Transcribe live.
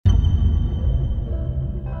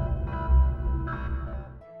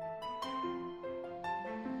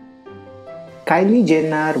Kylie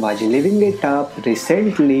Jenner was living it up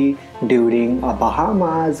recently during a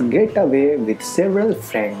Bahamas getaway with several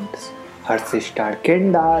friends, her sister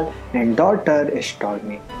Kendall and daughter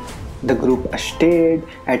Stormi. The group stayed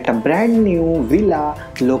at a brand new villa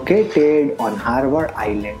located on Harbour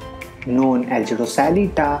Island, known as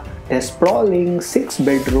Rosalita. The sprawling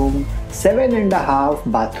 6-bedroom,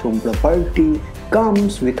 7.5-bathroom property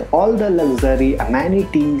comes with all the luxury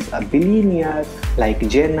amenities a billionaire like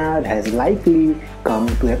Jenner has likely come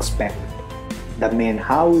to expect. The main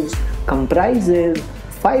house comprises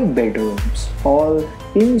 5 bedrooms, all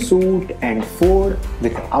en suite, and 4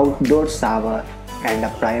 with outdoor shower and a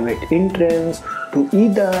private entrance to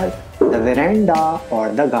either the veranda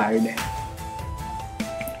or the garden.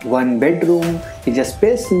 One bedroom is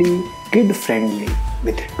especially kid-friendly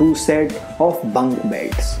with 2 sets of bunk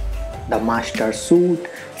beds. The master suite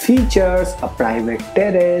features a private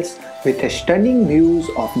terrace with stunning views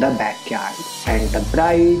of the backyard and the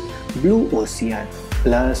bright blue ocean,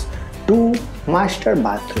 plus 2 master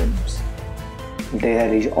bathrooms.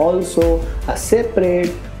 There is also a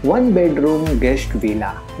separate 1-bedroom guest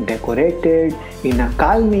villa decorated in a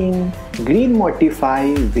calming green motif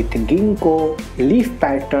with ginkgo leaf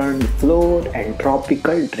patterned floor and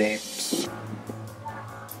tropical drapes.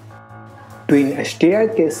 Twin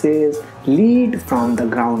staircases lead from the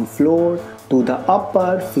ground floor to the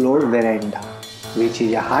upper floor veranda, which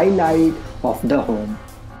is a highlight of the home,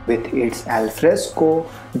 with its alfresco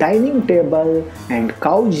dining table and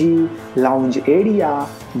cozy lounge area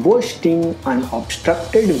boasting an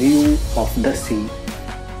unobstructed view of the sea.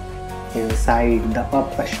 Inside the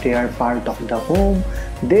upstairs part of the home,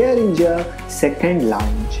 there is a second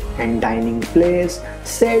lounge and dining place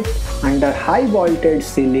set under high-vaulted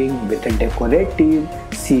ceiling with a decorative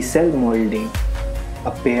seashell molding.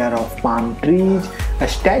 A pair of palm trees,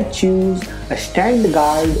 statues stand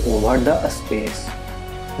guard over the space.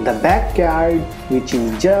 The backyard, which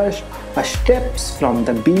is just a steps from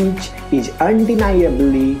the beach, is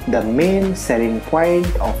undeniably the main selling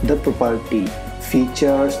point of the property.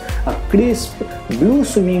 Features a crisp blue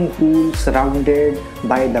swimming pool surrounded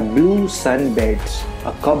by the blue sunbeds,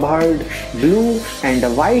 a covered blue and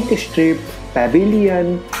white striped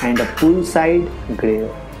pavilion, and a poolside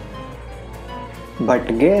grill.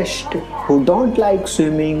 But guests who don't like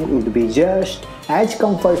swimming would be just as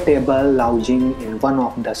comfortable lounging in one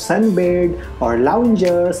of the sunbed or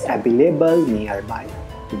loungers available nearby.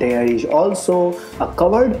 There is also a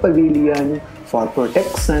covered pavilion for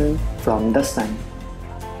protection from the sun.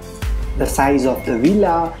 The size of the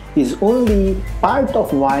villa is only part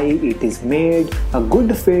of why it is made a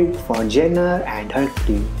good fit for Jenner and her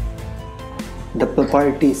crew. The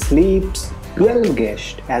property sleeps 12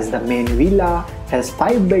 guests, as the main villa has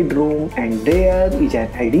 5 bedrooms and there is an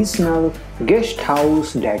additional guest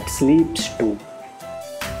house that sleeps 2.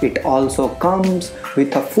 It also comes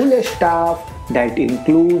with a full staff that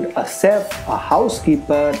include a chef, a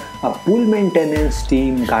housekeeper, a pool maintenance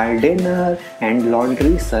team, gardener, and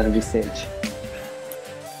laundry services.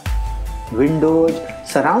 Windows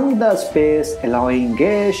surround the space, allowing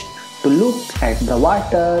guests to look at the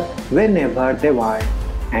water whenever they want,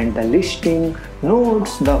 and the listing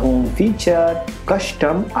notes the home feature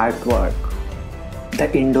custom artwork. The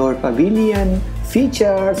indoor pavilion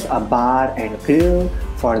features a bar and grill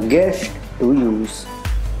for guests to use.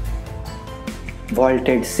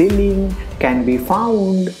 Vaulted ceiling can be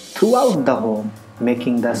found throughout the home,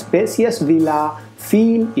 making the spacious villa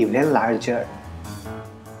feel even larger.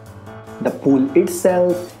 The pool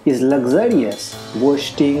itself is luxurious,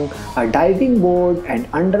 boasting a diving board and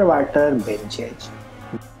underwater benches.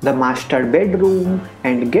 The master bedroom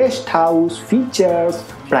and guest house features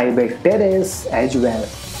private terrace as well.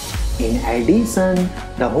 In addition,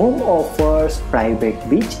 the home offers private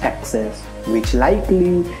beach access, which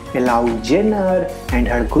likely allowed Jenner and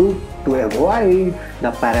her group to avoid the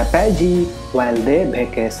paparazzi while they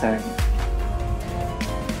vacationed.